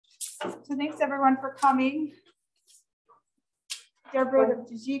So thanks everyone for coming. Debra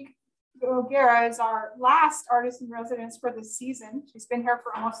Dzijuksuk O'Gara is our last artist in residence for this season. She's been here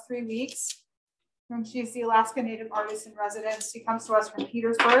for almost 3 weeks. And she's the Alaska Native artist in residence. She comes to us from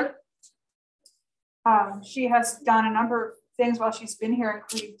Petersburg. She has done a number of things while she's been here,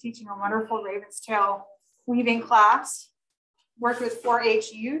 including teaching a wonderful ravenstail weaving class, worked with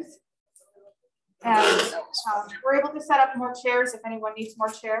 4-H youth. And we're able to set up more chairs if anyone needs more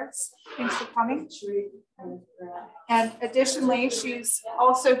chairs. Thanks for coming. And additionally, she's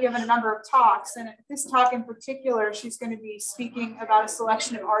also given a number of talks. And at this talk in particular, she's going to be speaking about a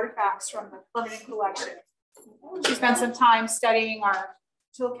selection of artifacts from the permanent collection. She spent some time studying our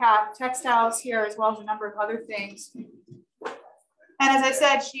Chilkat textiles here, as well as a number of other things. And as I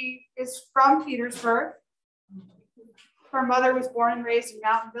said, she is from Petersburg. Her mother was born and raised in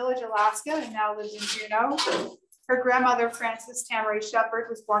Mountain Village, Alaska, and now lives in Juneau. Her grandmother, Frances Tamery Shepherd,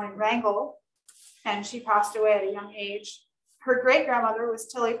 was born in Wrangell, and she passed away at a young age. Her great-grandmother was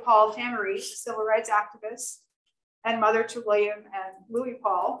Tilly Paul Tamery, a civil rights activist, and mother to William and Louis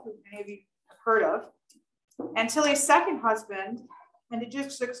Paul, who many of you have heard of. And Tilly's second husband, and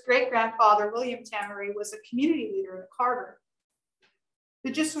Dzijuksuk's great-grandfather, William Tamery, was a community leader in Carver.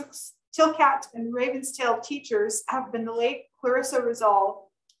 The Dzijuksuk's Chilkat and ravenstail teachers have been the late Clarissa Rizal,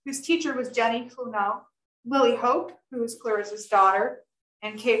 whose teacher was Jenny Cluneau, Lily Hope, who is Clarissa's daughter,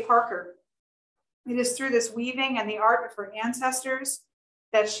 and Kay Parker. It is through this weaving and the art of her ancestors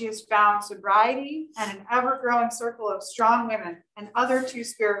that she has found sobriety and an ever-growing circle of strong women and other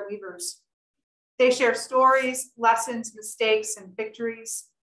two-spirit weavers. They share stories, lessons, mistakes, and victories.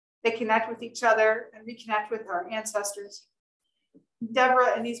 They connect with each other and reconnect with our ancestors.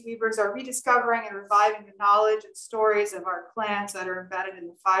 Debra and these weavers are rediscovering and reviving the knowledge and stories of our clans that are embedded in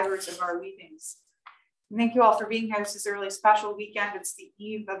the fibers of our weavings. And thank you all for being here. This is a really special weekend. It's the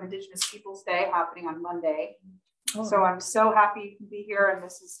eve of Indigenous Peoples Day happening on Monday. So I'm so happy you can be here, and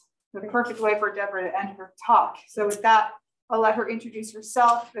this is the perfect way for Debra to end her talk. So with that, I'll let her introduce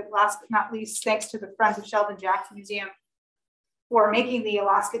herself, but last but not least, thanks to the Friends of Sheldon Jackson Museum for making the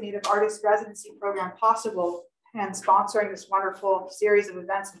Alaska Native Artist Residency Program possible and sponsoring this wonderful series of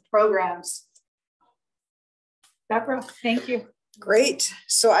events and programs. Debra, thank you. Great.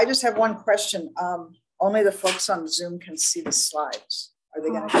 So I just have one question. Only the folks on Zoom can see the slides. Are they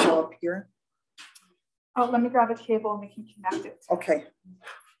going to show up here? Oh, let me grab a cable and we can connect it. Okay.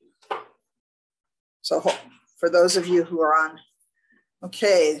 So for those of you who are on,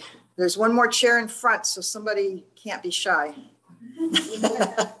 okay, there's one more chair in front, so somebody can't be shy.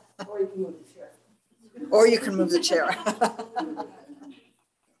 Or you can move the chair.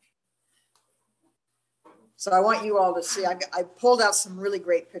 So I want you all to see, I pulled out some really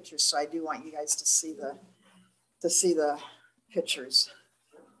great pictures, so I do want you guys to see the pictures.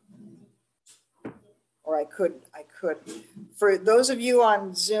 Or I could. For those of you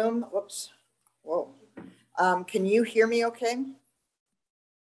on Zoom, whoops, whoa. Can you hear me okay?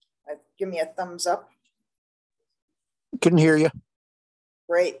 Give me a thumbs up. Can hear you.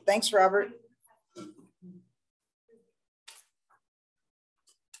 Great, thanks, Robert.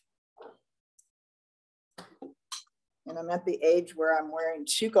 And I'm at the age where I'm wearing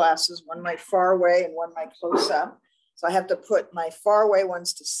 2 glasses, one my far away and one my close up. So I have to put my far away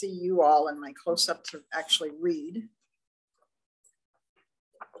ones to see you all and my close up to actually read.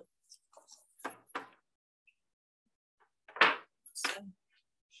 So,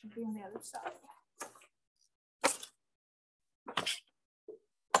 should be on the other side.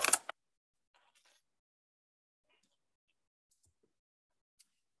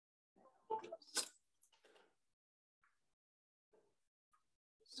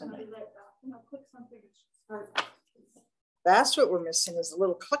 That's what we're missing, is a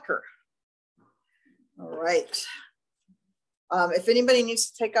little clicker. All right. If anybody needs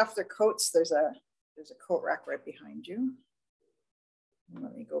to take off their coats, there's a coat rack right behind you.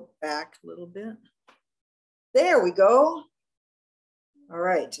 Let me go back a little bit. There we go. All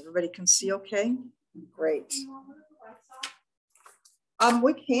right, everybody can see okay? Great.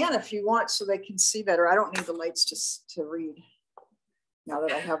 We can if you want, so they can see better. I don't need the lights just to read now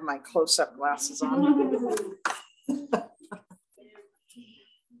that I have my close-up glasses on.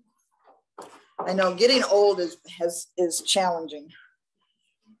 I know getting old is challenging.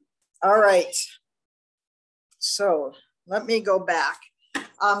 All right. So let me go back.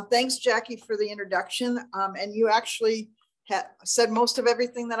 Thanks, Jackie, for the introduction. And you actually said most of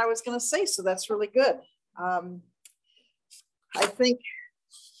everything that I was going to say, so that's really good. I think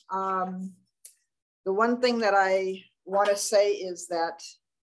the one thing that I want to say is that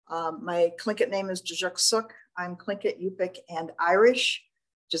my Tlingit name is Dzijuksuk. I'm Tlingit, Yupik, and Irish.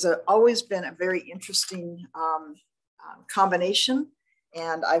 which has always been a very interesting combination.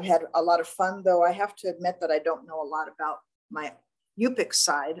 And I've had a lot of fun, though I have to admit that I don't know a lot about my Yupik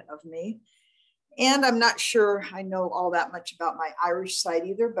side of me. And I'm not sure I know all that much about my Irish side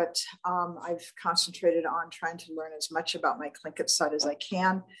either, but I've concentrated on trying to learn as much about my Tlingit side as I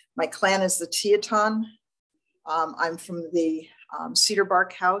can. My clan is the Teey. I'm from the Cedar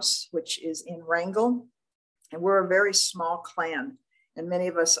Bark House, which is in Wrangell. And we're a very small clan. And many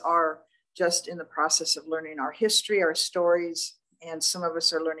of us are just in the process of learning our history, our stories, and some of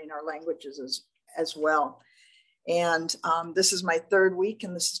us are learning our languages as well. And this is my third week,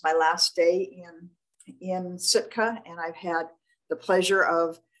 and this is my last day in Sitka. And I've had the pleasure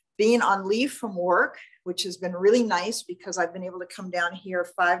of being on leave from work, which has been really nice because I've been able to come down here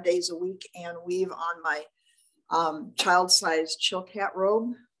 5 days a week and weave on my child-sized Chilkat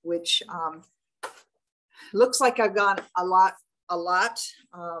robe, which looks like I've gone a lot,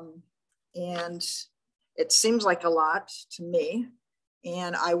 and it seems like a lot to me.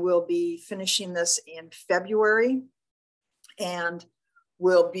 And I will be finishing this in February, and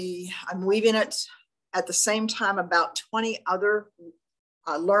I'm weaving it at the same time. About 20 other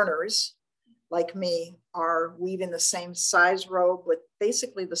learners like me are weaving the same size robe with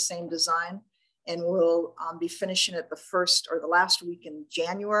basically the same design. And we'll be finishing it the first or the last week in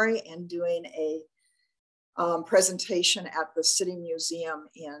January and doing a presentation at the City Museum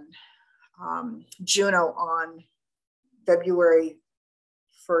in Juneau on February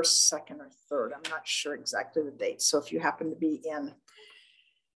 1st, 2nd, or 3rd. I'm not sure exactly the date. So if you happen to be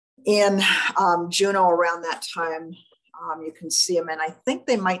in Juneau around that time, you can see them. And I think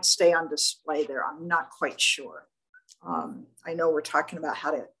they might stay on display there. I'm not quite sure. I know we're talking about how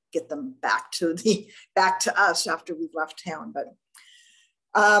to get them back to us after we've left town. But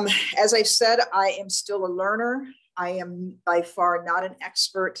as I said, I am still a learner. I am by far not an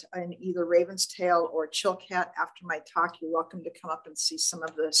expert in either ravenstail or Chilkat. After my talk, you're welcome to come up and see some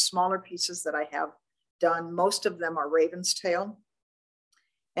of the smaller pieces that I have done. Most of them are ravenstail.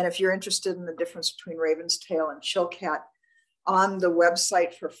 And if you're interested in the difference between ravenstail and Chilkat, on the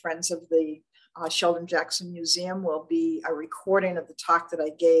website for Friends of the Sheldon Jackson Museum will be a recording of the talk that I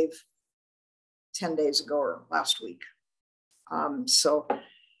gave 10 days ago or last week.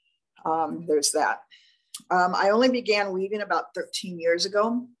 There's that. I only began weaving about 13 years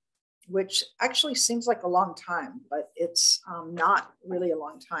ago, which actually seems like a long time, but it's not really a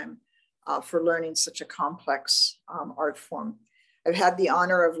long time for learning such a complex art form. I've had the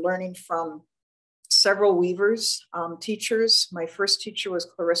honor of learning from several weavers, teachers. My first teacher was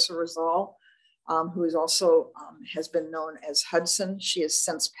Clarissa Rosal, who is also has been known as Hudson. She has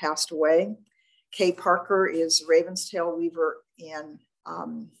since passed away. Kay Parker is ravenstail weaver in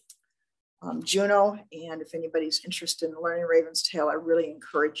Juneau. And if anybody's interested in learning ravenstail, I really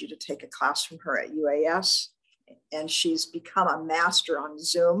encourage you to take a class from her at UAS. And she's become a master on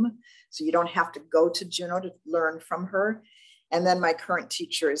Zoom, so you don't have to go to Juneau to learn from her. And then my current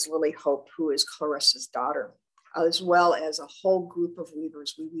teacher is Lily Hope, who is Clarissa's daughter, as well as a whole group of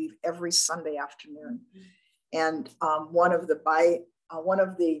weavers. We weave every Sunday afternoon. And one of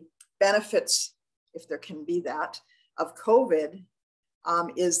the benefits, if there can be that, of COVID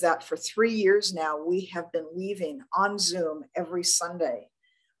is that for 3 years now, we have been weaving on Zoom every Sunday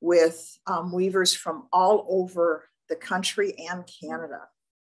with weavers from all over the country and Canada.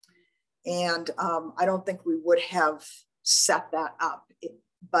 And I don't think we would have set that up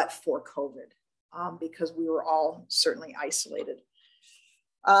but for COVID, because we were all certainly isolated.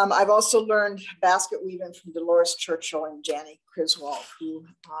 I've also learned basket weaving from Dolores Churchill and Janny Criswell, who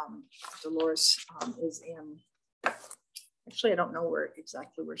Dolores is in, actually I don't know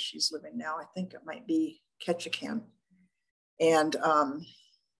exactly where she's living now. I think it might be Ketchikan. And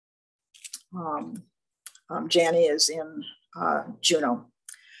Janny is in Juneau.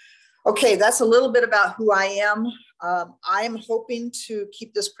 Okay, that's a little bit about who I am. I am hoping to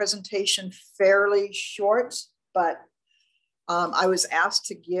keep this presentation fairly short, but I was asked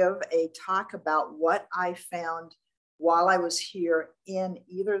to give a talk about what I found while I was here in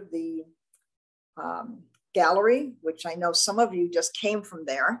either the gallery, which I know some of you just came from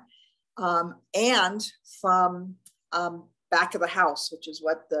there, and from back of the house, which is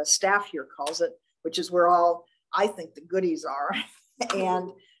what the staff here calls it, which is where all, I think, the goodies are.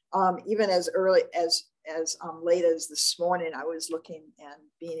 And even as early as late as this morning, I was looking and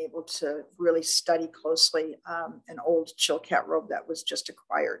being able to really study closely an old Chilkat robe that was just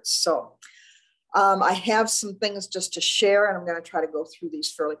acquired. So I have some things just to share, and I'm going to try to go through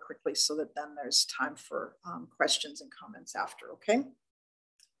these fairly quickly so that then there's time for questions and comments after, okay?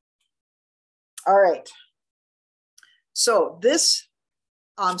 All right. So this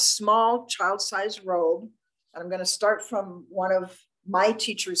small child-sized robe. And I'm going to start from one of my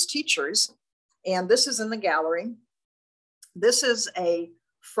teacher's teachers. And this is in the gallery. This is a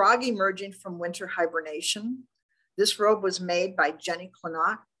frog emerging from winter hibernation. This robe was made by Jenny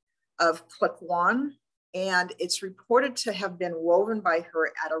Clonot of Clickwan, and it's reported to have been woven by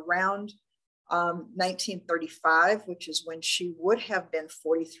her at around 1935, which is when she would have been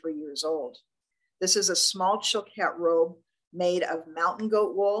 43 years old. This is a small Chilkat robe made of mountain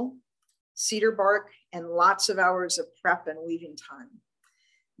goat wool, cedar bark, and lots of hours of prep and weaving time.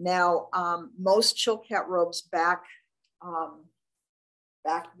 Now, most Chilkat robes back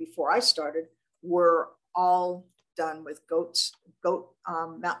before I started were all done with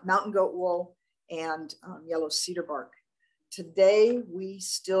mountain goat wool and yellow cedar bark. Today, we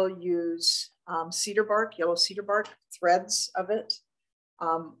still use cedar bark, yellow cedar bark, threads of it,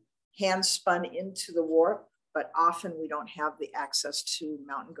 hand spun into the warp, but often we don't have the access to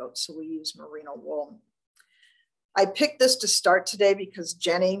mountain goat, so we use merino wool. I picked this to start today because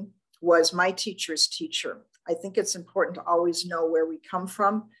Jenny was my teacher's teacher. I think it's important to always know where we come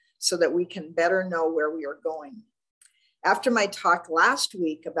from so that we can better know where we are going. After my talk last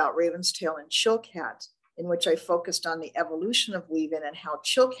week about ravenstail and Chilkat, in which I focused on the evolution of weaving and how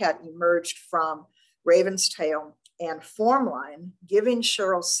Chilkat emerged from ravenstail and formline, giving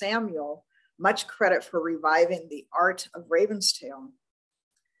Cheryl Samuel much credit for reviving the art of ravenstail.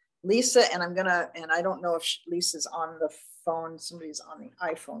 Lisa, and I don't know if Lisa's on the phone, somebody's on the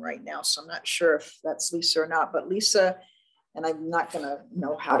iPhone right now, so I'm not sure if that's Lisa or not, but Lisa, and I'm not gonna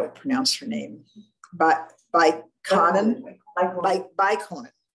know how to pronounce her name, but by Conan.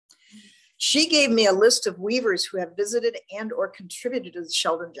 She gave me a list of weavers who have visited and or contributed to the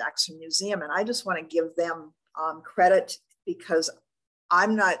Sheldon Jackson Museum, and I just want to give them credit because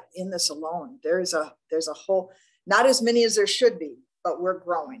I'm not in this alone. There's a whole, not as many as there should be, but we're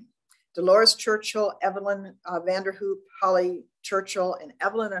growing. Dolores Churchill, Evelyn Vanderhoop, Holly Churchill, and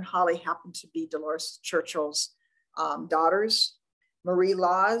Evelyn and Holly happen to be Dolores Churchill's daughters. Marie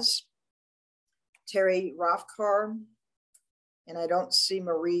Laws, Terry Rothkar, and I don't see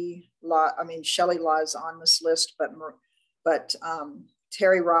Shelley Laws on this list, but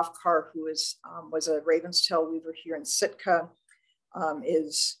Terry Rothkar, who was a ravenstail weaver here in Sitka,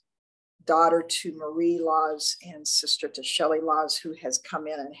 is daughter to Marie Laws and sister to Shelley Laws, who has come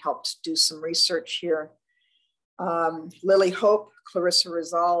in and helped do some research here. Lily Hope, Clarissa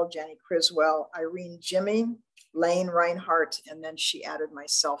Rizal, Jenny Criswell, Irene Jimmy, Lane Reinhardt, and then she added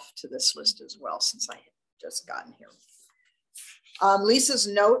myself to this list as well since I had just gotten here. Lisa's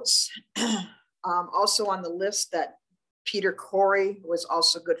notes, also on the list that Peter Corey was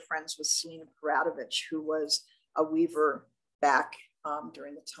also good friends with Selena Paratovich, who was a weaver back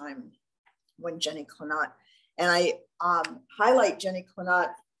during the time when Jenny Clonot. And I highlight Jenny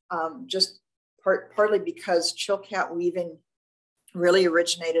Clonot just partly because Chilkat weaving really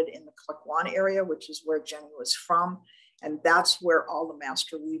originated in the Clickwan area, which is where Jenny was from. And that's where all the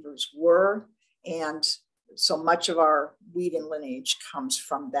master weavers were. And so much of our weaving lineage comes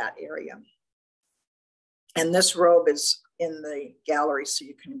from that area. And this robe is in the gallery, so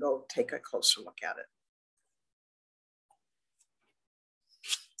you can go take a closer look at it.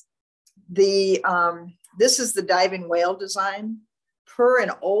 This is the diving whale design. Per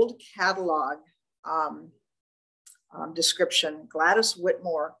an old catalog description, Gladys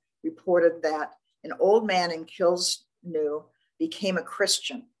Whitmore reported that an old man in Kilsnu became a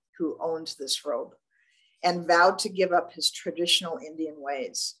Christian who owned this robe and vowed to give up his traditional Indian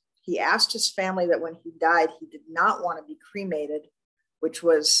ways. He asked his family that when he died, he did not want to be cremated, which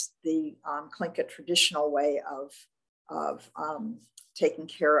was the Tlingit traditional way of taking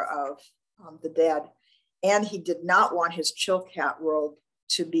care of the dead. And he did not want his Chilkat robe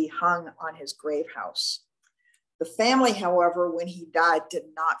to be hung on his grave house. The family, however, when he died, did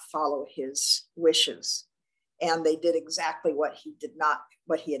not follow his wishes. And they did exactly what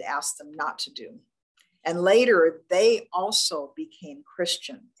he had asked them not to do. And later, they also became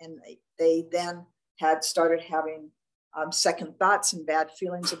Christian. And they then had started having second thoughts and bad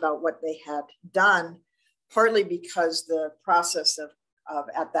feelings about what they had done, partly because the process of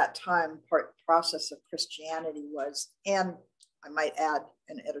at that time, process of Christianity was, and I might add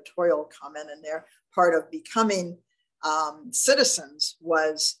an editorial comment in there, part of becoming citizens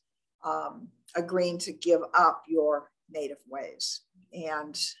was agreeing to give up your native ways,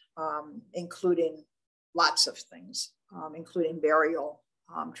 and including lots of things, including burial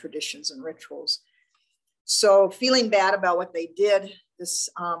traditions and rituals. So feeling bad about what they did, this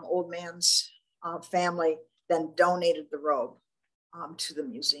old man's family then donated the robe to the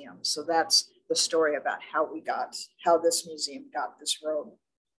museum. So that's the story about how this museum got this robe.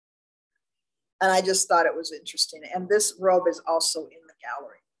 And I just thought it was interesting. And this robe is also in the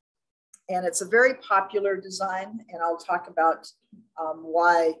gallery. And it's a very popular design. And I'll talk about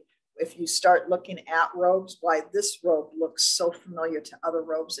why, if you start looking at robes, why this robe looks so familiar to other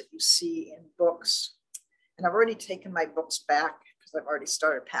robes that you see in books. And I've already taken my books back because I've already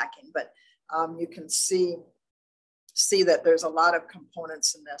started packing, but you can see that there's a lot of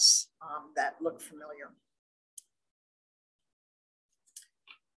components in this that look familiar.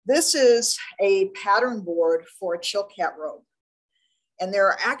 This is a pattern board for a Chilkat robe. And there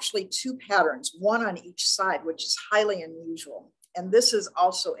are actually two patterns, one on each side, which is highly unusual. And this is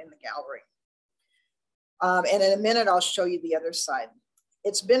also in the gallery. And in a minute, I'll show you the other side.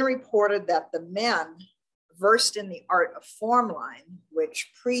 It's been reported that the men versed in the art of form line,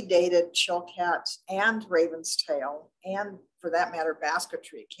 which predated Chilkat and ravenstail, and for that matter,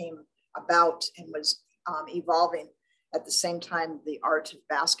 basketry, came about and was evolving at the same time the art of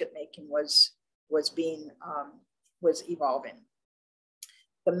basket making was evolving.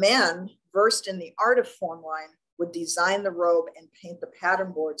 The men versed in the art of form line would design the robe and paint the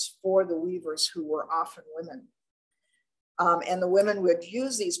pattern boards for the weavers, who were often women. And the women would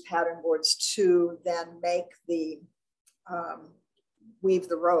use these pattern boards to then make weave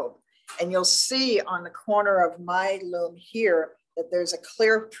the robe. And you'll see on the corner of my loom here that there's a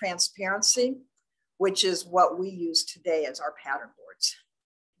clear transparency, which is what we use today as our pattern boards.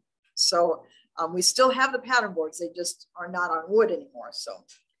 So we still have the pattern boards, they just are not on wood anymore. So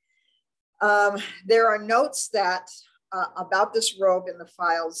there are notes that about this robe in the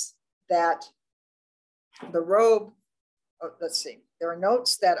files that the robe, let's see, there are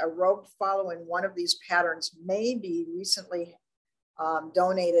notes that a robe following one of these patterns may be recently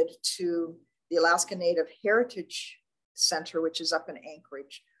donated to the Alaska Native Heritage Center, which is up in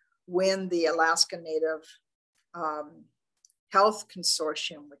Anchorage, when the Alaska Native Health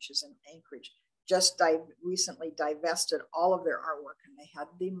Consortium, which is in Anchorage, just recently divested all of their artwork, and they had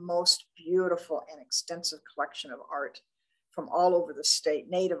the most beautiful and extensive collection of art from all over the state,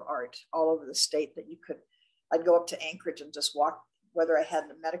 native art all over the state that you could, I'd go up to Anchorage and just walk, whether I had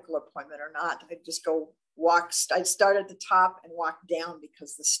a medical appointment or not, I'd just go walk, I'd start at the top and walk down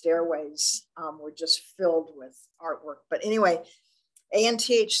because the stairways were just filled with artwork. But anyway,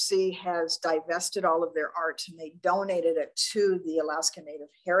 ANTHC has divested all of their art and they donated it to the Alaska Native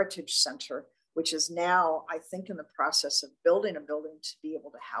Heritage Center, which is now, I think, in the process of building a building to be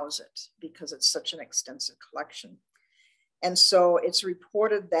able to house it because it's such an extensive collection. And so it's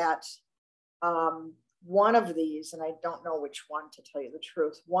reported that one of these, and I don't know which one to tell you the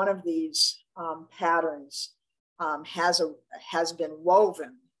truth, one of these patterns has been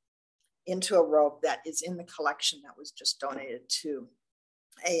woven into a robe that is in the collection that was just donated to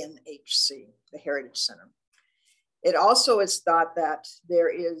ANHC, the Heritage Center. It also is thought that there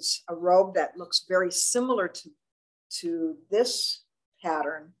is a robe that looks very similar to this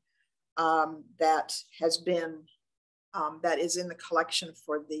pattern that has been, that is in the collection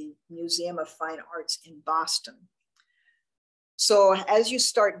for the Museum of Fine Arts in Boston. So as you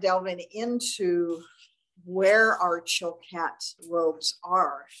start delving into where our Chilkat robes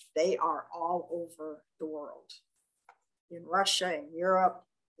are, they are all over the world. In Russia, in Europe,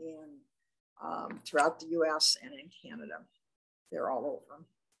 in throughout the US and in Canada. They're all over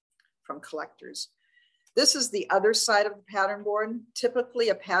from collectors. This is the other side of the pattern board. Typically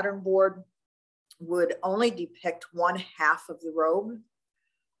a pattern board would only depict one half of the robe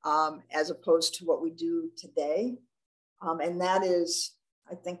as opposed to what we do today. And that is,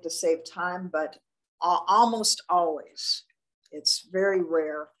 I think, to save time, but almost always, it's very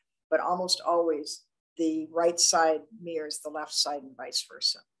rare, but almost always the right side mirrors the left side and vice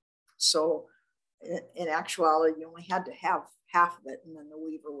versa. So in actuality, you only had to have half of it and then the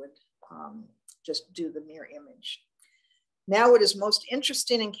weaver would just do the mirror image. Now, what is most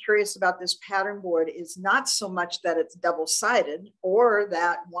interesting and curious about this pattern board is not so much that it's double-sided or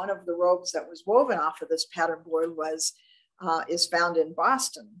that one of the robes that was woven off of this pattern board is found in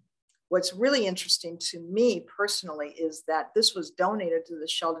Boston. What's really interesting to me personally is that this was donated to the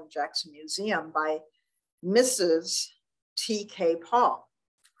Sheldon Jackson Museum by Mrs. T.K. Paul,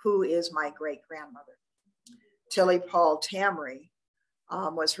 who is my great-grandmother. Tilly Paul Tamry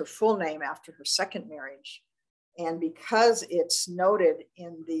was her full name after her second marriage. And because it's noted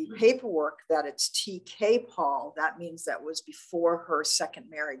in the paperwork that it's T.K. Paul, that means that was before her second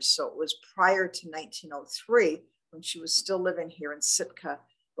marriage. So it was prior to 1903 when she was still living here in Sitka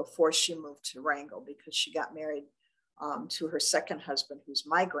before she moved to Wrangell, because she got married to her second husband, who's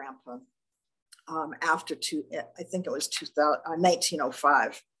my grandpa, after I think it was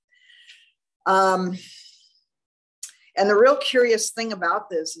 1905. And the real curious thing about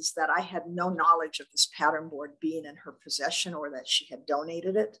this is that I had no knowledge of this pattern board being in her possession or that she had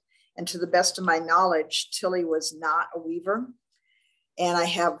donated it. And to the best of my knowledge, Tilly was not a weaver. And I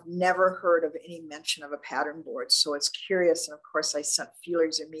have never heard of any mention of a pattern board. So it's curious. And of course, I sent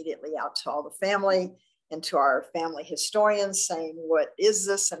feelers immediately out to all the family and to our family historians saying, what is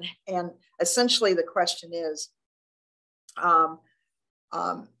this? And essentially the question is,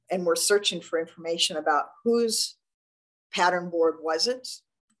 and we're searching for information about whose pattern board was it?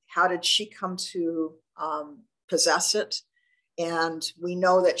 How did she come to possess it? And we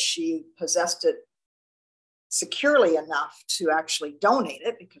know that she possessed it securely enough to actually donate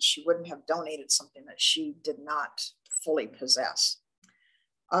it, because she wouldn't have donated something that she did not fully possess.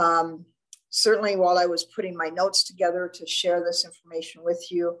 Certainly, while I was putting my notes together to share this information with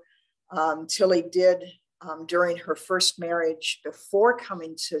you, Tilly did, during her first marriage, before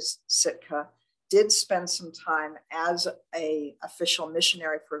coming to Sitka, did spend some time as an official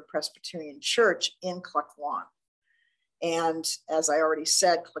missionary for a Presbyterian church in Klukwan. And as I already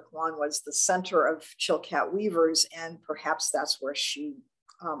said, Klukwan was the center of Chilkat weavers, and perhaps that's where she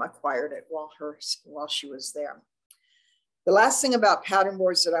acquired it while she was there. The last thing about pattern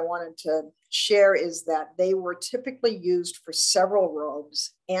boards that I wanted to share is that they were typically used for several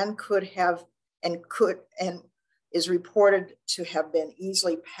robes and is reported to have been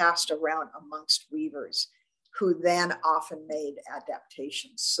easily passed around amongst weavers, who then often made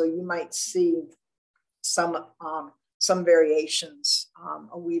adaptations. So you might see some variations.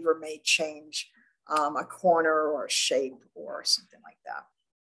 A weaver may change a corner or a shape or something like that.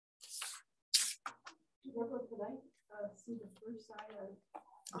 See the first side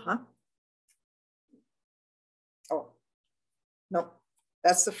of... Oh, no,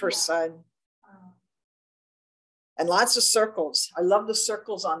 that's the first side. And lots of circles. I love the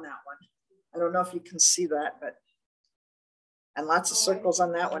circles on that one. I don't know if you can see that, but, and lots of circles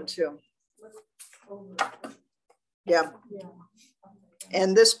on that one too. Yeah.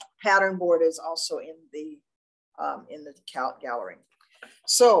 And this pattern board is also in the gallery.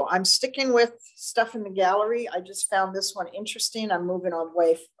 So I'm sticking with stuff in the gallery. I just found this one interesting. I'm moving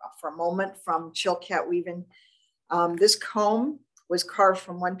away for a moment from Chilkat weaving. This comb was carved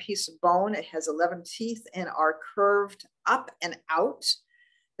from one piece of bone. It has 11 teeth and are curved up and out.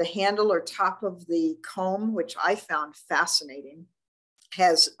 The handle or top of the comb, which I found fascinating,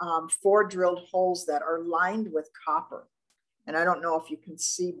 has 4 drilled holes that are lined with copper. And I don't know if you can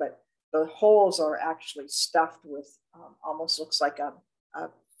see, but the holes are actually stuffed with almost looks like a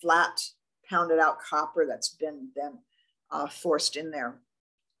flat pounded out copper that's been then forced in there.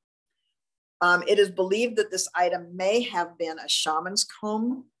 It is believed that this item may have been a shaman's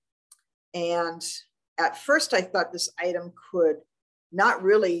comb. And at first I thought this item could not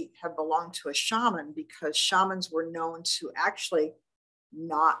really have belonged to a shaman, because shamans were known to actually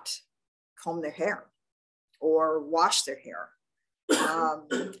not comb their hair or wash their hair.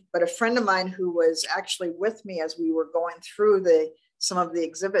 But a friend of mine who was actually with me as we were going through some of the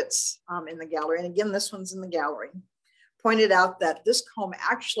exhibits in the gallery, and again, this one's in the gallery, pointed out that this comb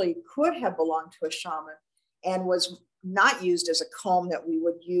actually could have belonged to a shaman and was not used as a comb that we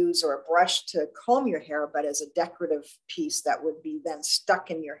would use or a brush to comb your hair, but as a decorative piece that would be then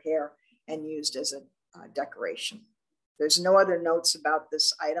stuck in your hair and used as a decoration. There's no other notes about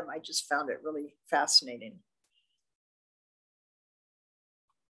this item. I just found it really fascinating.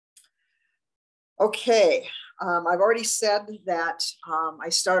 Okay, I've already said that I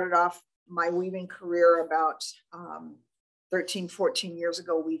started off my weaving career about 13, 14 years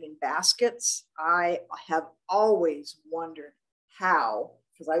ago weaving baskets. I have always wondered how,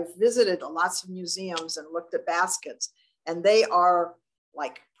 because I've visited lots of museums and looked at baskets, and they are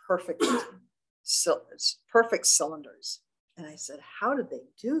like perfect cylinders. And I said, how did they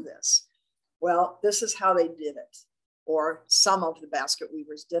do this? Well, this is how they did it, or some of the basket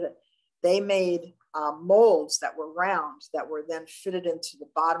weavers did it. They made molds that were round that were then fitted into the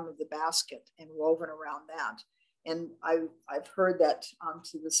bottom of the basket and woven around that. And I've heard that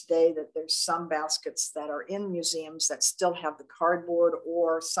to this day that there's some baskets that are in museums that still have the cardboard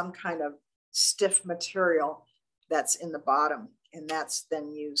or some kind of stiff material that's in the bottom, and that's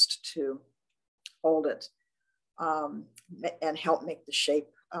then used to hold it and help make the shape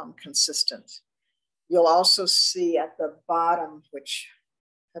consistent. You'll also see at the bottom, which,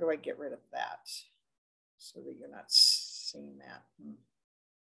 how do I get rid of that so that you're not seeing that?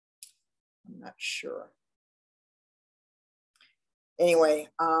 I'm not sure. Anyway,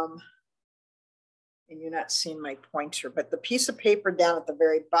 and you're not seeing my pointer, but the piece of paper down at the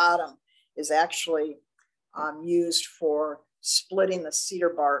very bottom is actually used for splitting the cedar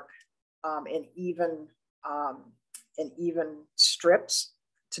bark in and even strips.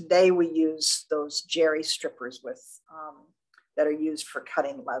 Today we use those jerry strippers with that are used for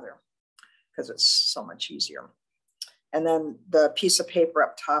cutting leather because it's so much easier. And then the piece of paper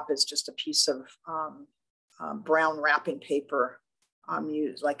up top is just a piece of brown wrapping paper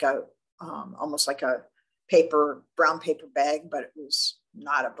used like a almost like a brown paper bag, but it was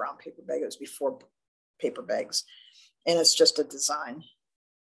not a brown paper bag. It was before paper bags. And it's just a design.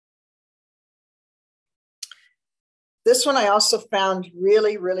 This one I also found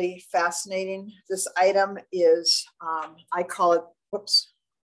really, really fascinating. This item is, I call it, whoops,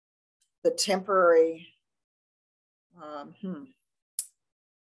 the temporary,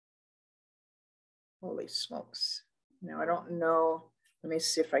 holy smokes. Now I don't know. Let me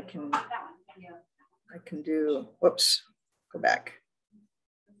see if I can do, whoops, go back.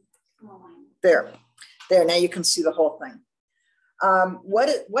 There, now you can see the whole thing.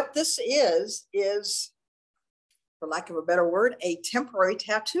 What this is, for lack of a better word, a temporary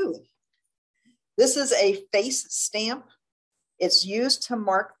tattoo. This is a face stamp. It's used to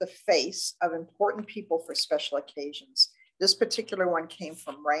mark the face of important people for special occasions. This particular one came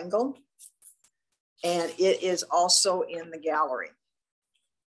from Wrangell, and it is also in the gallery.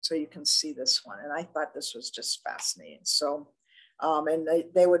 So you can see this one. And I thought this was just fascinating. So, and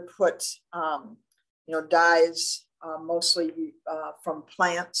they would put, dyes, mostly from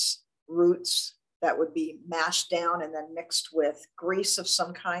plants, roots, that would be mashed down and then mixed with grease of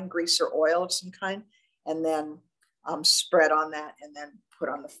some kind, grease or oil of some kind, and then spread on that and then put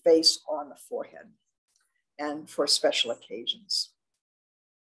on the face or on the forehead and for special occasions.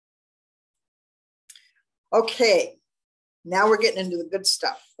 Okay, now we're getting into the good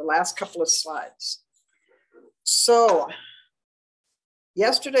stuff, the last couple of slides. So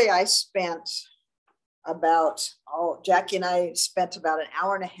yesterday I spent Jackie and I spent about an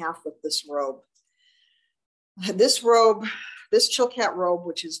hour and a half with this robe. This robe, this Chilkat robe,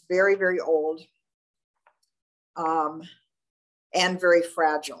 which is very, very old and very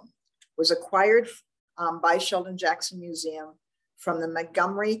fragile, was acquired by Sheldon Jackson Museum from the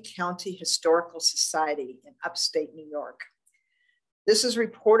Montgomery County Historical Society in upstate New York. This is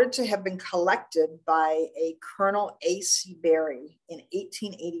reported to have been collected by a Colonel A.C. Berry in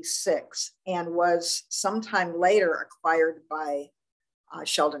 1886 and was sometime later acquired by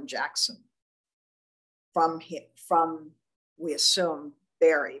Sheldon Jackson. From, we assume,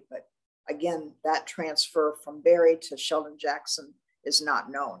 Berry, but again, that transfer from Berry to Sheldon Jackson is not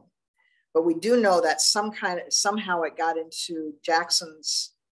known. But we do know that somehow it got into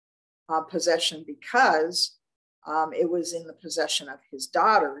Jackson's possession because it was in the possession of his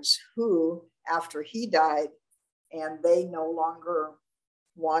daughters who, after he died and they no longer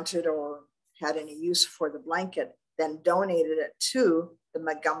wanted or had any use for the blanket, then donated it to the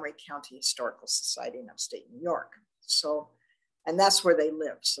Montgomery County Historical Society in upstate New York. So, and that's where they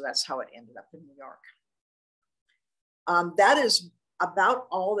lived. So that's how it ended up in New York. That is about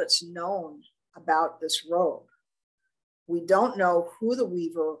all that's known about this robe. We don't know who the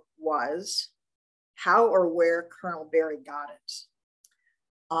weaver was, how or where Colonel Berry got it.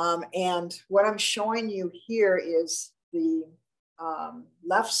 And what I'm showing you here is the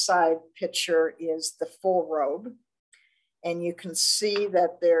left side picture is the full robe. And you can see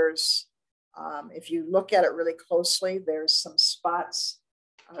that there's, if you look at it really closely, there's some spots,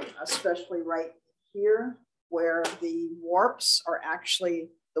 especially right here, where the warps are actually,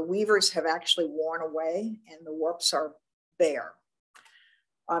 the weavers have actually worn away and the warps are bare.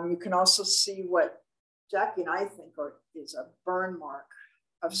 You can also see what Jackie and I think is a burn mark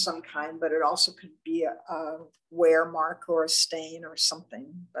of some kind, but it also could be a wear mark or a stain or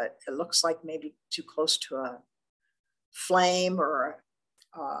something, but it looks like maybe too close to a flame or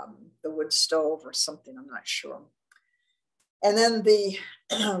the wood stove or something, I'm not sure. And then the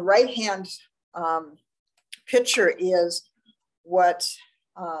right hand picture is what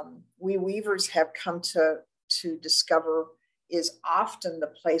we weavers have come to discover is often the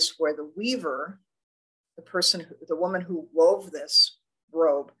place where the weaver, the woman who wove this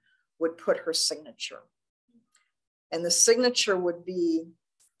robe, would put her signature. And the signature would be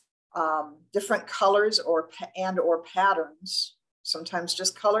different colors or patterns, sometimes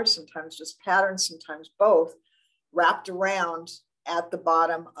just colors, sometimes just patterns, sometimes both, wrapped around at the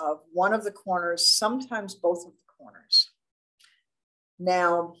bottom of one of the corners, sometimes both of the corners.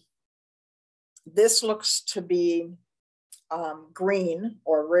 Now, this looks to be green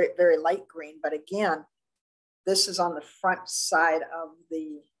or very light green, but again, this is on the front side of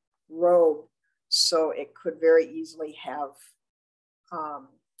the robe, so it could very easily have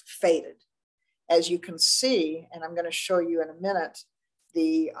faded. As you can see, and I'm going to show you in a minute,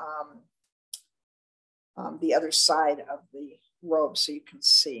 the the other side of the robe so you can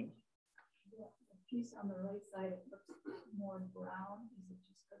see. The piece on the right side, it looks more brown. Is it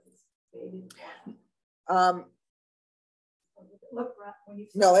just because it's faded black? Look brown when you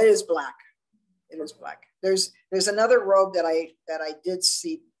No, it is black. It is black. There's another robe that I did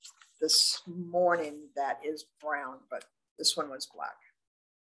see this morning that is brown, but this one was black.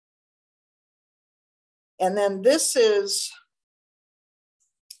 And then this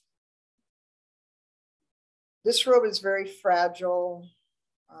robe is very fragile.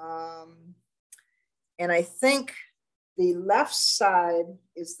 And I think the left side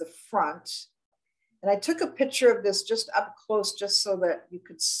is the front. And I took a picture of this just up close, just so that you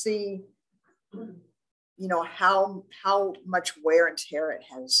could see, you know, how much wear and tear it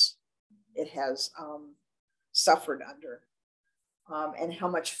has suffered under, and how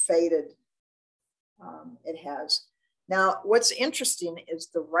much faded it has. Now, what's interesting is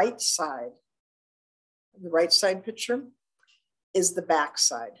the right side picture is the back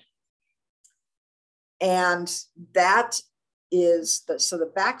side. And that is so the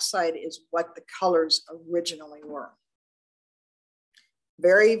back side is what the colors originally were.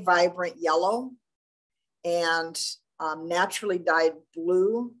 Very vibrant yellow and naturally dyed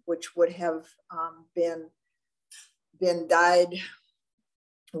blue, which would have been dyed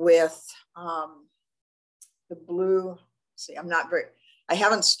with the blue. See, I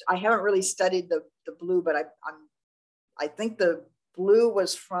haven't really studied the blue, but I think the blue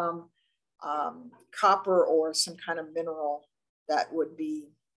was from copper or some kind of mineral that would be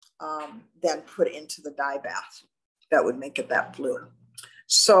then put into the dye bath that would make it that blue.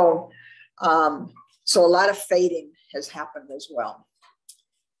 So so a lot of fading has happened as well.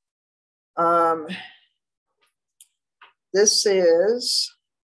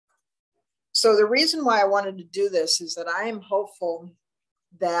 So the reason why I wanted to do this is that I am hopeful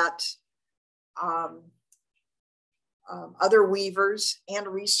that other weavers and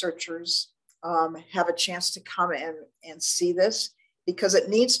researchers have a chance to come and see this, because it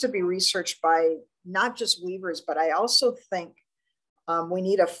needs to be researched by not just weavers, but I also think we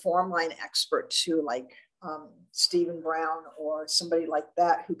need a form line expert too, like Stephen Brown or somebody like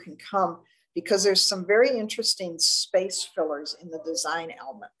that who can come, because there's some very interesting space fillers in the design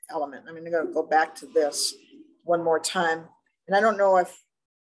element. I'm going to go back to this one more time. And I don't know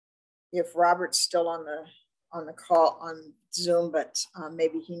if Robert's still on the call on Zoom, but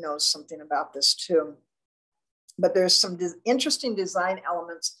maybe he knows something about this too. But there's some interesting design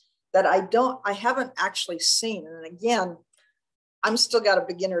elements that I haven't actually seen. And again, I'm still got a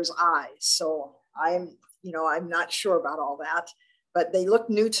beginner's eye, so I'm not sure about all that, but they look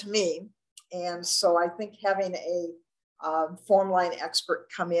new to me. And so I think having a form line expert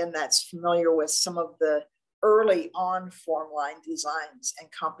come in that's familiar with some of the early on form line designs and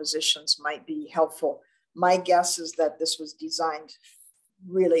compositions might be helpful. My guess is that this was designed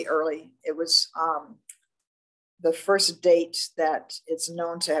really early. It was the first date that it's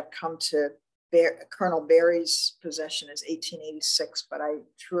known to have come to Colonel Barry's possession is 1886, but I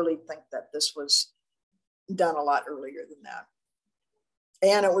truly think that this was done a lot earlier than that.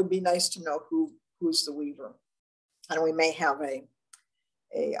 And it would be nice to know who's the weaver. And we may have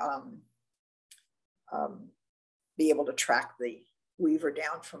be able to track the weaver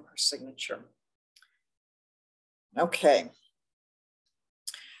down from her signature. Okay.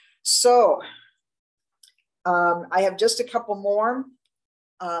 So I have just a couple more.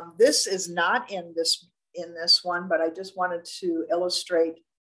 This is not in this one, but I just wanted to illustrate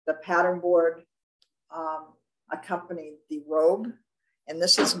the pattern board accompanied the robe. And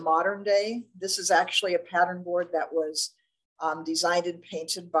this is modern day. This is actually a pattern board that was designed and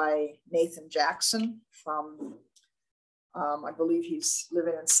painted by Nathan Jackson from, I believe he's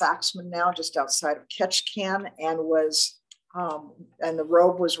living in Saxman now, just outside of Ketchikan, and and the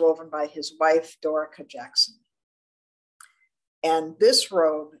robe was woven by his wife, Dorica Jackson. And this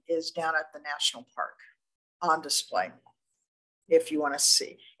robe is down at the National Park on display, if you want to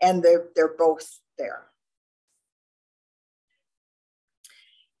see. And they're both there.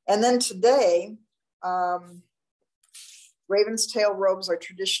 And then today, raven's tail robes are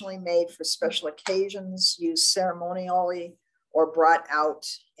traditionally made for special occasions, used ceremonially, or brought out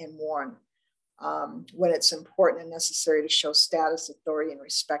and worn when it's important and necessary to show status, authority, and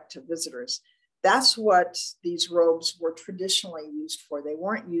respect to visitors. That's what these robes were traditionally used for. They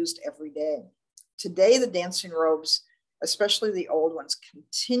weren't used every day. Today, the dancing robes, especially the old ones,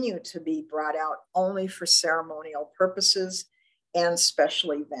 continue to be brought out only for ceremonial purposes and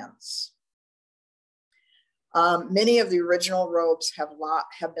special events. Many of the original robes have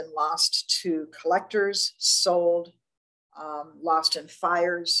been lost to collectors, sold, lost in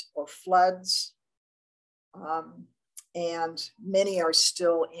fires or floods. and many are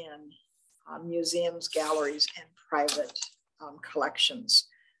still in museums, galleries, and private collections.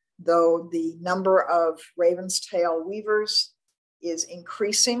 Though the number of ravenstail weavers is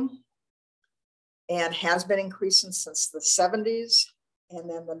increasing and has been increasing since the 70s. And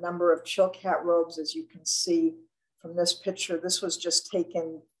then the number of Chilkat robes, as you can see from this picture, this was just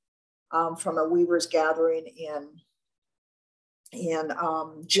taken from a weavers gathering in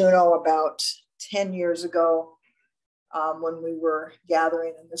Juneau about 10 years ago when we were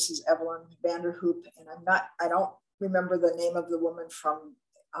gathering. And this is Evelyn Vanderhoop. And I don't remember the name of the woman from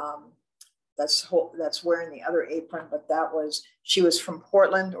that's wearing the other apron, but she was from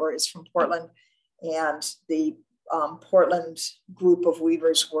Portland, or is from Portland. And the Portland group of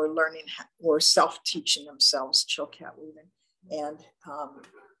weavers were self-teaching themselves Chilkat weaving, and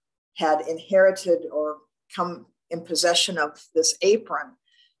had inherited or come in possession of this apron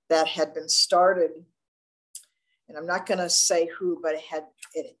that had been started. And I'm not going to say who, but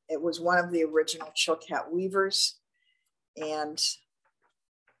it was one of the original Chilkat weavers. And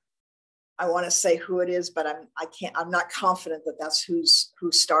I want to say who it is, but I'm not confident that that's who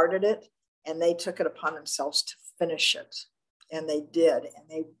started it. And they took it upon themselves to finish it. And they did. And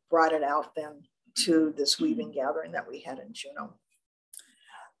they brought it out then to this weaving gathering that we had in Juneau.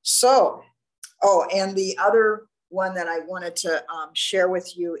 So, and the other one that I wanted to share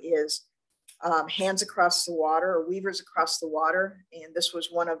with you is Hands Across the Water, or Weavers Across the Water. And this was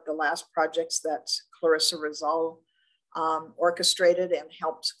one of the last projects that Clarissa Rizal orchestrated and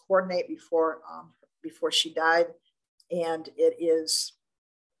helped coordinate before she died. And it is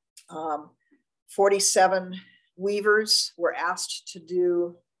 47 weavers were asked to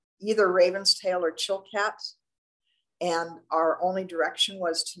do either ravenstail or Chilkat. And our only direction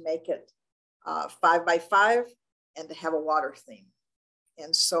was to make it 5 by 5 and to have a water theme.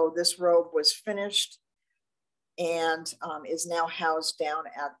 And so this robe was finished and is now housed down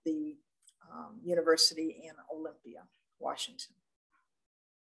at the University in Olympia, Washington.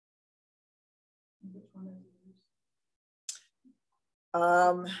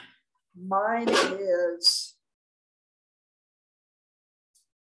 Mine is,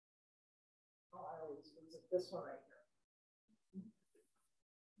 this one right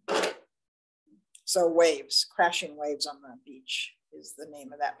here. So waves, crashing waves on the beach is the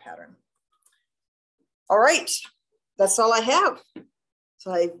name of that pattern. All right, that's all I have.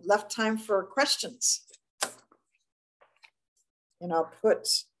 So I left time for questions. And I'll put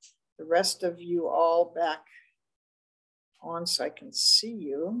the rest of you all back on so I can see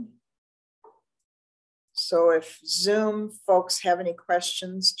you. So if Zoom folks have any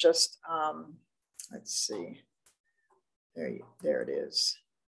questions, just let's see. There it is.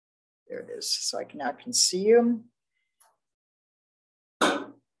 There it is. So I now can see you.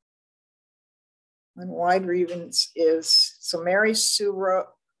 And wide weavings is, so Mary Sue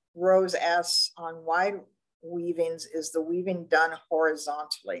Rose asks, on wide weavings, is the weaving done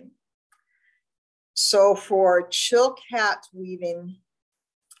horizontally? So for Chilkat weaving,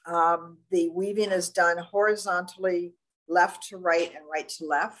 the weaving is done horizontally, left to right and right to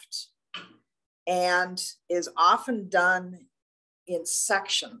left, and is often done in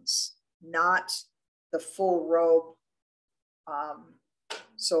sections, not the full robe.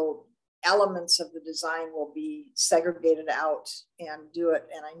 So elements of the design will be segregated out and do it.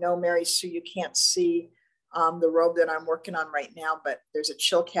 And I know, Mary Sue, you can't see the robe that I'm working on right now, but there's a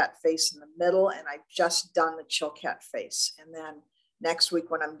Chilkat face in the middle, and I've just done the Chilkat face. And then next week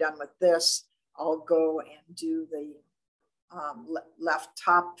when I'm done with this, I'll go and do the left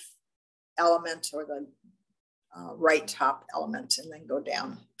top element or the right top element, and then go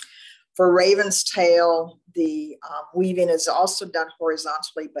down. For Ravenstail, the weaving is also done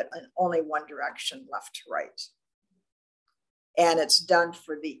horizontally, but in only one direction, left to right. And it's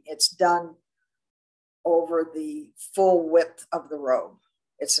done over the full width of the robe.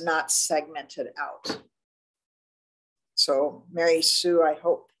 It's not segmented out. So Mary Sue, I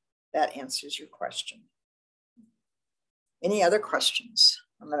hope that answers your question. Any other questions?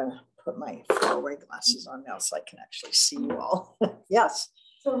 I'm gonna put my faraway glasses on now so I can actually see you all. Yes.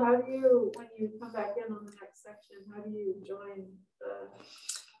 So how do you, when you come back in on the next section, how do you join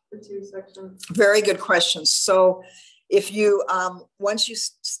the two sections? Very good question. So if you, once you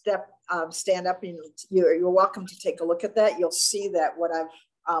stand up, and you're welcome to take a look at that. You'll see that what I've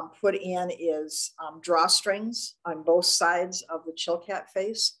put in is drawstrings on both sides of the Chilkat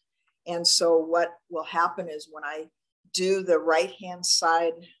face. And so what will happen is when I do the right-hand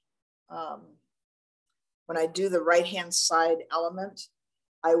side, element,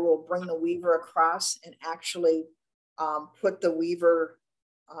 I will bring the weaver across and actually put the weaver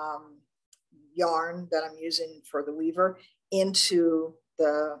yarn that I'm using for the weaver into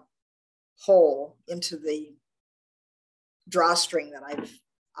the hole, into the drawstring that I've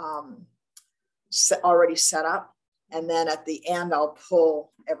already set up. And then at the end, I'll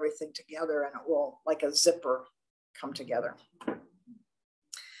pull everything together and it will, like a zipper, come together.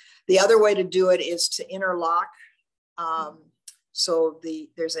 The other way to do it is to interlock. So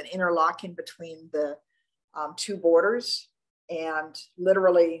there's an interlocking between the two borders, and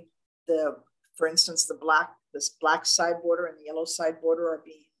literally for instance, this black side border and the yellow side border are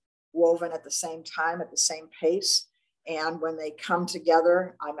being woven at the same time, at the same pace. And when they come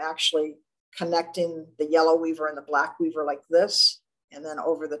together, I'm actually connecting the yellow weaver and the black weaver like this. And then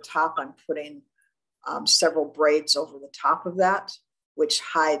over the top, I'm putting several braids over the top of that, which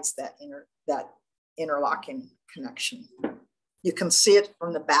hides that interlocking connection. You can see it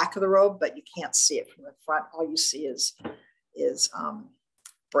from the back of the robe, but you can't see it from the front. All you see is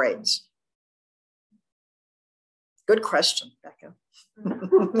braids. Good question, Becca.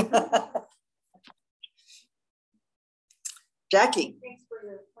 Jackie. Thanks for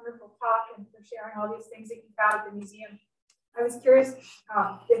your wonderful talk and for sharing all these things that you found at the museum. I was curious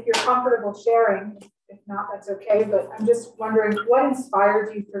if you're comfortable sharing. If not, that's okay. But I'm just wondering what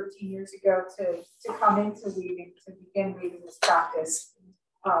inspired you 13 years ago to come into weaving, to begin weaving this practice.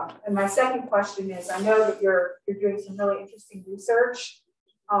 And my second question is, I know that you're doing some really interesting research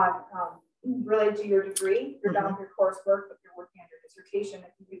on related to your degree. You're done with your coursework, but you're working on your dissertation.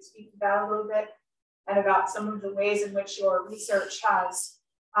 If you could speak to that a little bit and about some of the ways in which your research has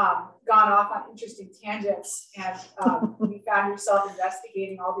gone off on interesting tangents, and you found yourself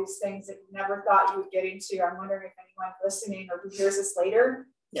investigating all these things that you never thought you would get into. I'm wondering if anyone listening or who hears this later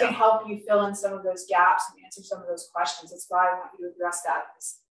can help you fill in some of those gaps and answer some of those questions. That's why I want you to address that at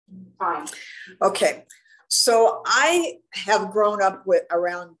this time. Okay, so I have grown up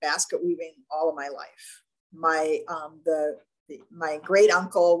around basket weaving all of my life. My great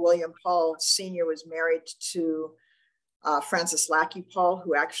uncle William Paul Sr. was married to Francis Lackey Paul,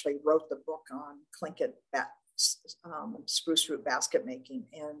 who actually wrote the book on Tlingit spruce root basket making.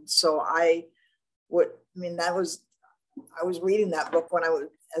 And so I was reading that book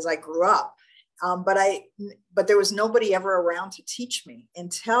as I grew up. But there was nobody ever around to teach me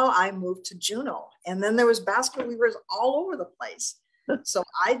until I moved to Juneau. And then there was basket weavers all over the place. So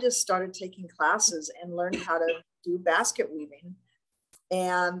I just started taking classes and learned how to do basket weaving.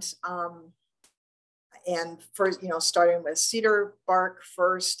 And first, starting with cedar bark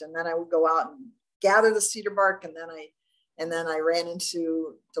first, and then I would go out and gather the cedar bark, and then I ran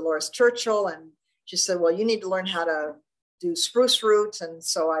into Dolores Churchill, and she said, well, you need to learn how to do spruce root. And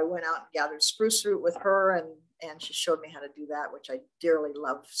so I went out and gathered spruce root with her, and she showed me how to do that, which I dearly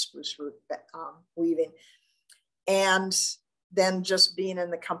love spruce root weaving. And then just being in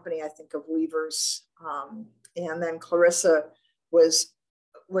the company, I think, of weavers. And then Clarissa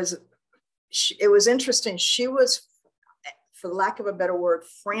it was interesting. She was, for lack of a better word,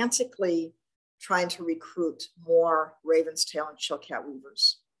 frantically trying to recruit more ravenstail and Chilkat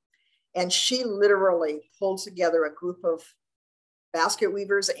weavers. And she literally pulled together a group of basket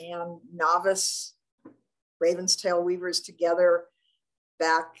weavers and novice ravenstail weavers together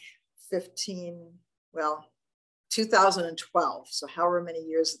back 2012. So however many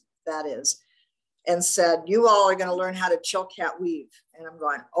years that is. And said, you all are going to learn how to Chilkat weave. And I'm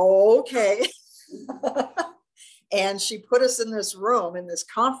going, oh, okay. And she put us in this room, in this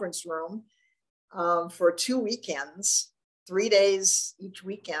conference room for 2 weekends, 3 days each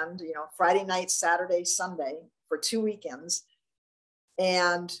weekend, Friday night, Saturday, Sunday, for 2 weekends,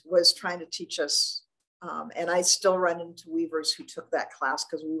 and was trying to teach us. And I still run into weavers who took that class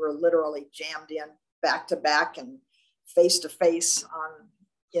because we were literally jammed in back to back and face to face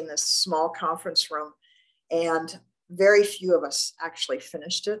in this small conference room, and very few of us actually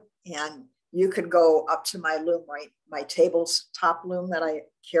finished it. And you could go up to my loom, right? My table's top loom that I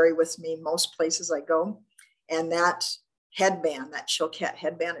carry with me most places I go. And that headband, that Chilkat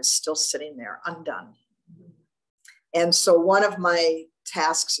headband, is still sitting there undone. And so one of my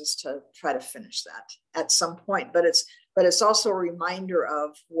tasks is to try to finish that at some point, but it's also a reminder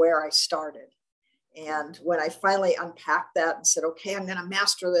of where I started. And when I finally unpacked that and said, okay, I'm going to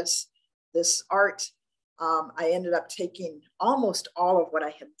master this art, I ended up taking almost all of what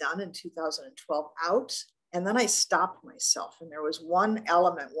I had done in 2012 out. And then I stopped myself. And there was one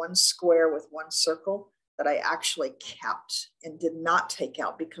element, one square with one circle that I actually kept and did not take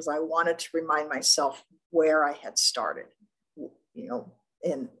out because I wanted to remind myself where I had started,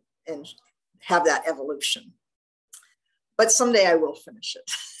 and have that evolution. But someday I will finish it.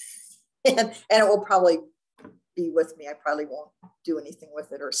 And it will probably be with me, I probably won't do anything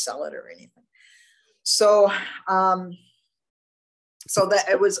with it or sell it or anything. So, so that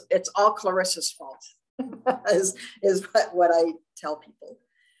it's all Clarissa's fault is what I tell people,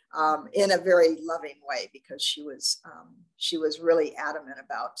 in a very loving way, because she was really adamant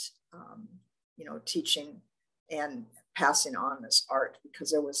about, you know, teaching and passing on this art,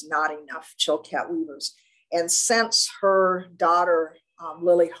 because there was not enough Chilkat weavers. And since her daughter,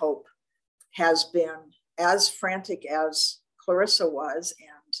 Lily Hope, has been as frantic as Clarissa was,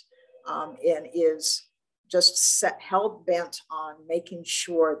 and is just hell bent on making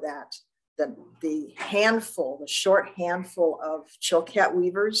sure that the short handful of Chilkat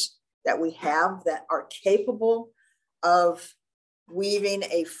weavers that we have that are capable of weaving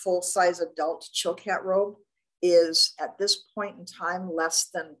a full-size adult Chilkat robe is at this point in time less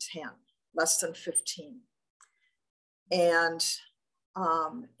than 10, less than 15. And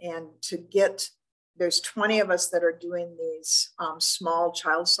to get, there's 20 of us that are doing these small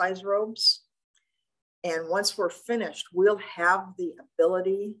child-size robes. And once we're finished, we'll have the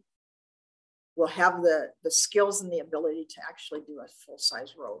ability, we'll have the skills and the ability to actually do a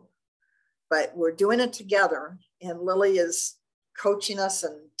full-size robe. But we're doing it together, and Lily is coaching us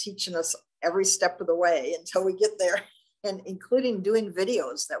and teaching us every step of the way until we get there, and including doing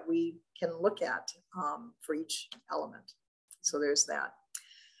videos that we can look at for each element. So there's that.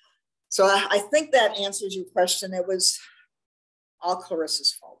 So I think that answers your question. It was all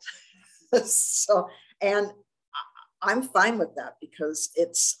Clarissa's fault. So, and I'm fine with that, because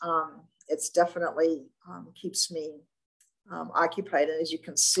it's definitely keeps me occupied. And as you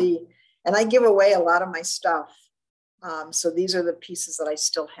can see, and I give away a lot of my stuff. So these are the pieces that I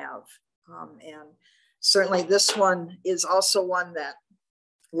still have. And certainly this one is also one that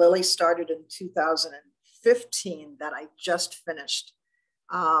Lily started in 2015 that I just finished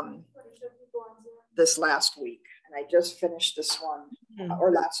this last week. And I just finished this one,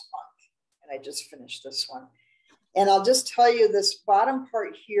 or last month, and I just finished this one. And I'll just tell you, this bottom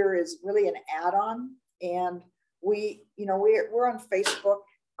part here is really an add-on. And we're on Facebook.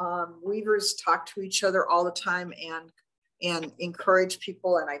 Weavers talk to each other all the time and encourage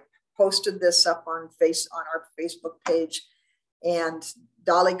people. And I posted this up on our Facebook page. And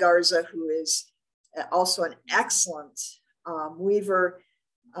Dolly Garza, who is also an excellent weaver,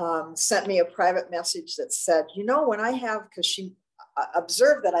 sent me a private message that said, you know, when I have, because she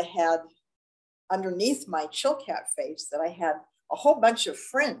observed that I had underneath my Chilkat face that I had a whole bunch of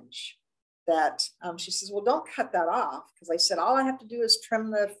fringe that she says, well, don't cut that off. Because I said, all I have to do is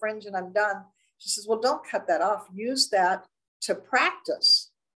trim the fringe and I'm done. She says, well, don't cut that off. Use that to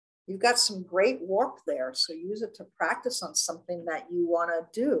practice. You've got some great warp there. So use it to practice on something that you want to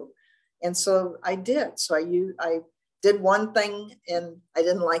do. And so I did. So I did one thing and I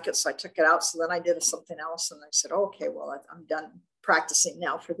didn't like it. So I took it out. So then I did something else. And I said, oh, okay, well, I'm done practicing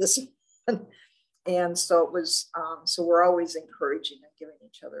now for this one. And so it was, so we're always encouraging and giving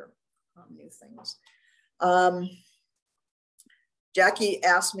each other new things. Jackie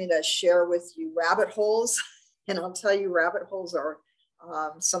asked me to share with you rabbit holes. And I'll tell you, rabbit holes are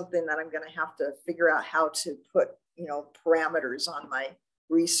something that I'm going to have to figure out how to put, parameters on my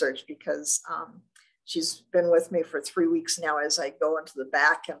research, because she's been with me for 3 weeks now as I go into the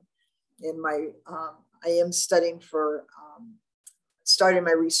back. And in my, I am studying for, starting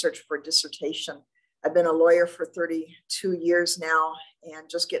my research for a dissertation. I've been a lawyer for 32 years now and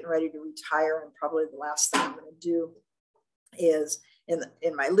just getting ready to retire. And probably the last thing I'm going to do is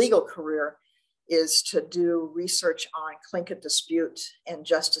in my legal career is to do research on Tlingit dispute and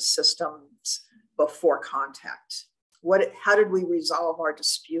justice systems before contact. How did we resolve our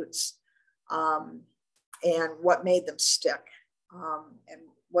disputes, and what made them stick? And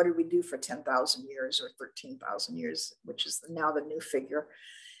what did we do for 10,000 years or 13,000 years, which is now the new figure?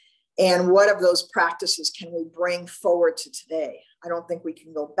 And what of those practices can we bring forward to today? I don't think we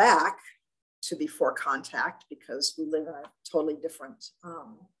can go back to before contact, because we live in a totally different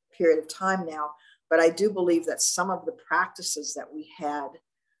period of time now. But I do believe that some of the practices that we had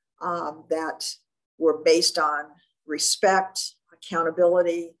that were based on respect,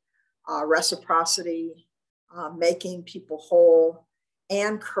 accountability, reciprocity, making people whole,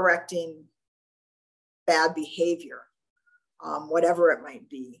 and correcting bad behavior, whatever it might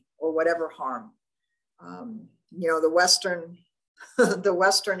be, or whatever harm. The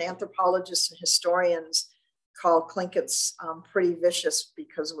Western anthropologists and historians call Tlingits pretty vicious,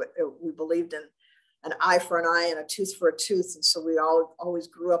 because we believed in an eye for an eye and a tooth for a tooth. And so we always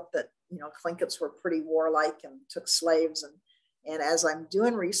grew up that, Tlingits were pretty warlike and took slaves. And as I'm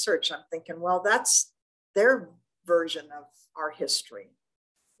doing research, I'm thinking, well, that's their version of our history.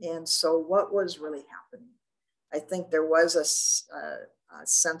 And so what was really happening? I think there was a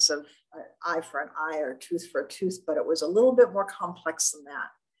sense of eye for an eye or tooth for a tooth, but it was a little bit more complex than that.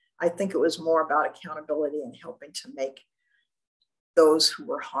 I think it was more about accountability and helping to make those who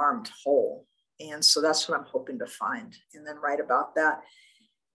were harmed whole. And so that's what I'm hoping to find and then write about that.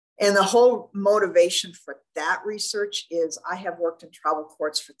 And the whole motivation for that research is I have worked in tribal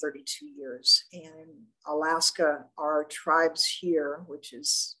courts for 32 years. And in Alaska, our tribes here, which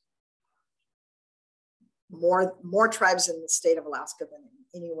is more tribes in the state of Alaska than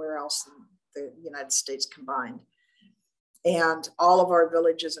anywhere else in the United States combined. And all of our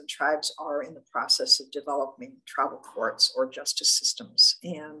villages and tribes are in the process of developing tribal courts or justice systems.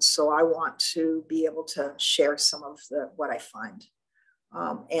 And so I want to be able to share some of what I find.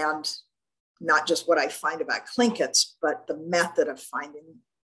 And not just what I find about Tlinkits, but the method of finding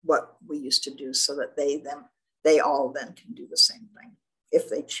what we used to do so that they all then can do the same thing if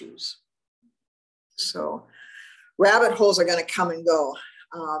they choose. So rabbit holes are going to come and go.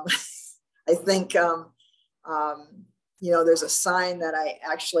 I think, there's a sign that I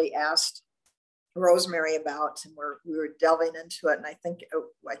actually asked Rosemary about, and we were delving into it. And I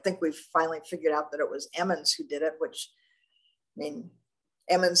think we've finally figured out that it was Emmons who did it, which, I mean,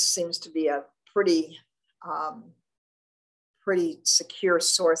 Emmons seems to be a pretty secure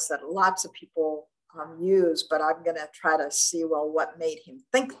source that lots of people use, but I'm going to try to see, well, what made him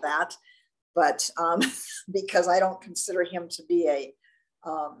think that. But because I don't consider him to be a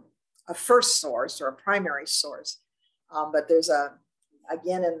first source or a primary source. But there's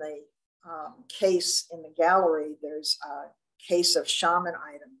again, in the case in the gallery, there's a case of shaman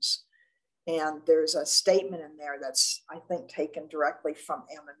items. And there's a statement in there that's, I think, taken directly from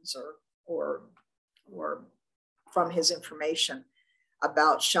Emmons or from his information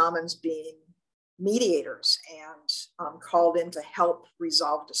about shamans being mediators and called in to help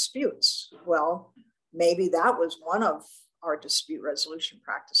resolve disputes. Well, maybe that was one of our dispute resolution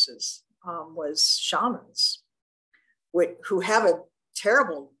practices, was shamans, who have a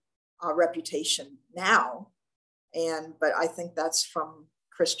terrible reputation now. But I think that's from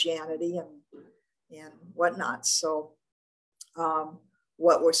Christianity and whatnot. So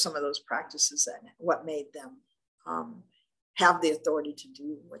what were some of those practices and what made them have the authority to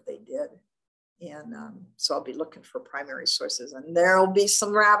do what they did? And so I'll be looking for primary sources, and there'll be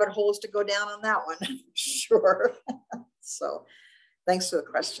some rabbit holes to go down on that one, sure. So thanks for the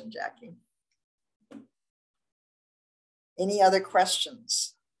question, Jackie. Any other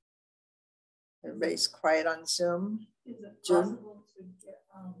questions? Everybody's quiet on Zoom. Is it possible to get,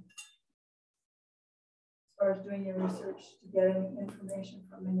 as far as doing your research, to get any information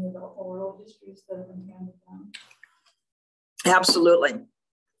from any of the oral histories that have been handed down? Absolutely.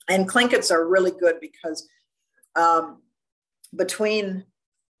 And Tlinkits are really good because between,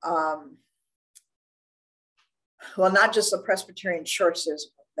 not just the Presbyterian Church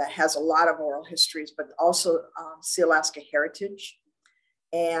that has a lot of oral histories, but also Sea Alaska Heritage,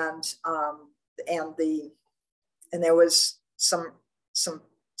 and there was some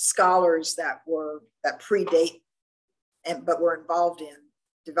scholars that predate but were involved in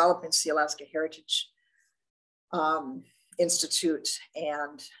developing Sea Alaska Heritage Institute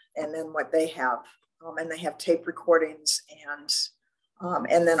and then what they have, and they have tape recordings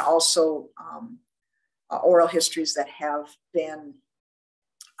and then also oral histories that have been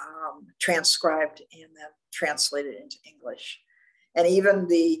transcribed and then translated into English. And even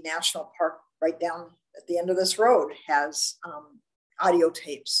the national park right down at the end of this road has audio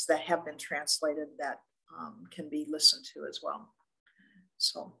tapes that have been translated that can be listened to as well.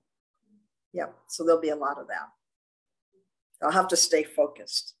 So, yeah, so there'll be a lot of that. I'll have to stay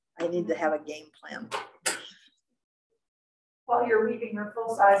focused. I need to have a game plan. While you're reading your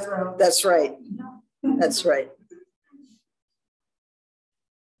full-size road. That's right. That's right.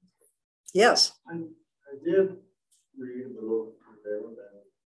 Yes. I did read a little there about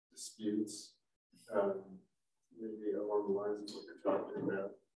disputes, maybe along the lines of what you're talking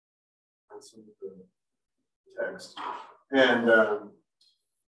about on some of the text. And I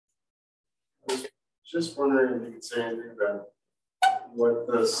was just wondering if you could say anything about what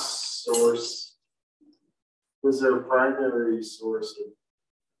the source, was there a primary source of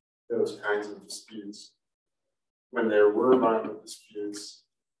those kinds of disputes? When there were violent disputes,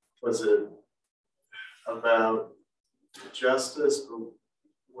 was it about justice, or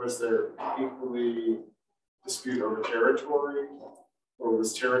was there equally dispute over territory, or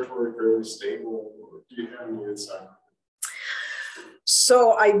was territory fairly stable, or do you have any insight?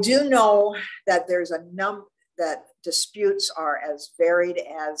 So I do know that there's that disputes are as varied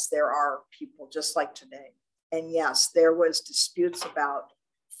as there are people, just like today. And yes, there was disputes about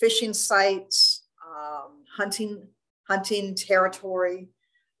fishing sites, hunting territory,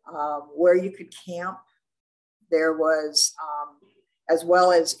 where you could camp. There was, as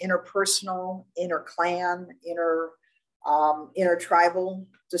well as interpersonal, inter-clan, inter-tribal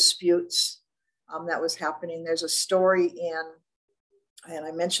disputes that was happening. There's a story in, and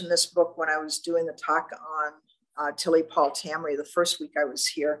I mentioned this book when I was doing the talk on Tilly Paul Tamry, the first week I was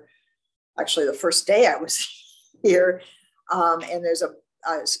here, actually the first day I was here. And there's a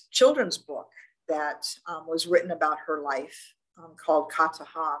children's book that was written about her life called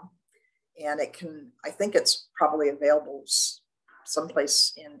Kataha. And it can, I think it's probably available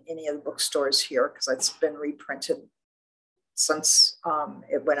someplace in any of the bookstores here because it's been reprinted since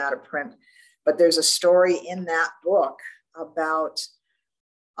it went out of print. But there's a story in that book about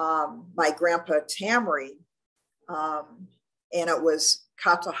my grandpa Tamry, and it was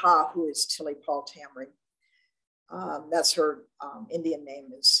Kataha, who is Tilly Paul Tamry. That's her Indian name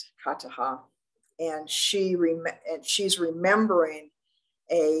is Kataha. And she's remembering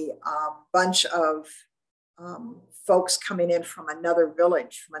a bunch of folks coming in from another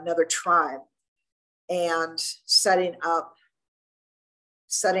village, from another tribe, and setting up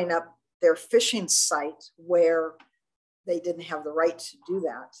their fishing site where they didn't have the right to do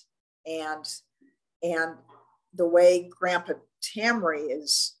that. And the way Grandpa Tamry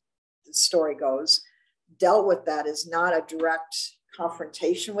is, the story goes, dealt with that is not a direct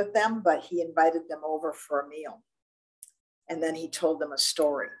confrontation with them, but he invited them over for a meal. And then he told them a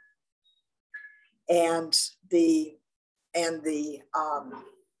story. And the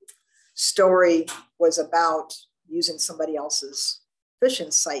story was about using somebody else's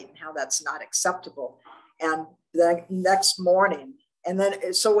fishing site and how that's not acceptable. And the next morning, and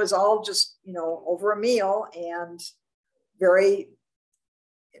then so it was all just, over a meal and very,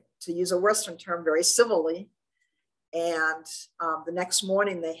 to use a Western term, very civilly. And the next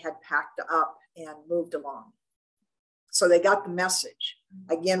morning they had packed up and moved along. So they got the message,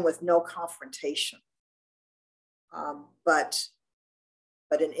 again, with no confrontation, but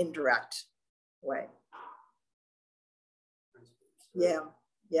an indirect way.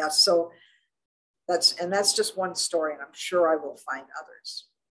 Yeah. So that's just one story, and I'm sure I will find others.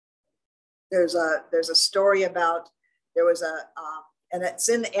 There's a story about, and it's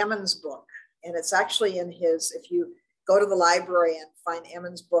in Emmons' book, and it's actually in his, if you go to the library and find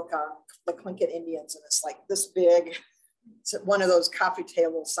Emmons' book on the Tlingit Indians, and it's like this big, it's one of those coffee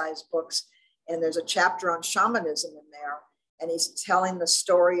table sized books. And there's a chapter on shamanism in there. And he's telling the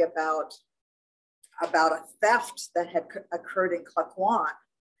story about a theft that had occurred in Klakwan.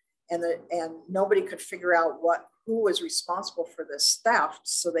 And nobody could figure out who was responsible for this theft.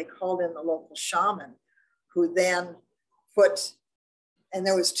 So they called in the local shaman, who then and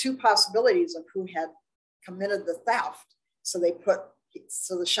there was two possibilities of who had committed the theft. So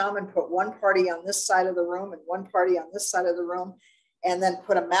the shaman put one party on this side of the room and one party on this side of the room, and then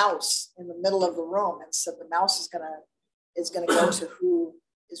put a mouse in the middle of the room and said the mouse is gonna go to who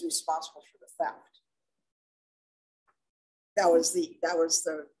is responsible for the theft. That was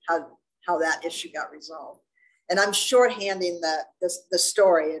how that issue got resolved. And I'm shorthanding the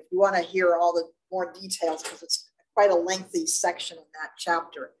story. If you want to hear all the more details, because it's quite a lengthy section in that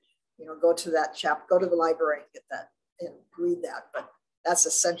chapter, go to that chapter, go to the library and get that and read that. But that's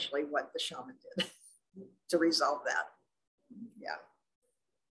essentially what the shaman did to resolve that. Yeah.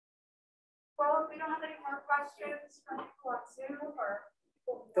 Well, if we don't have any more questions from people on Zoom or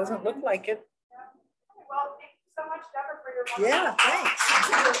doesn't look like it. Yeah. Well, thank you so much, Deborah, for your wonderful. Yeah, thanks.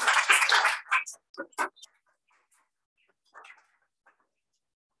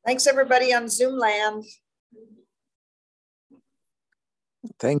 Thanks everybody on Zoom land.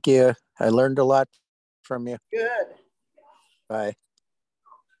 Thank you. I learned a lot from you. Good. Bye.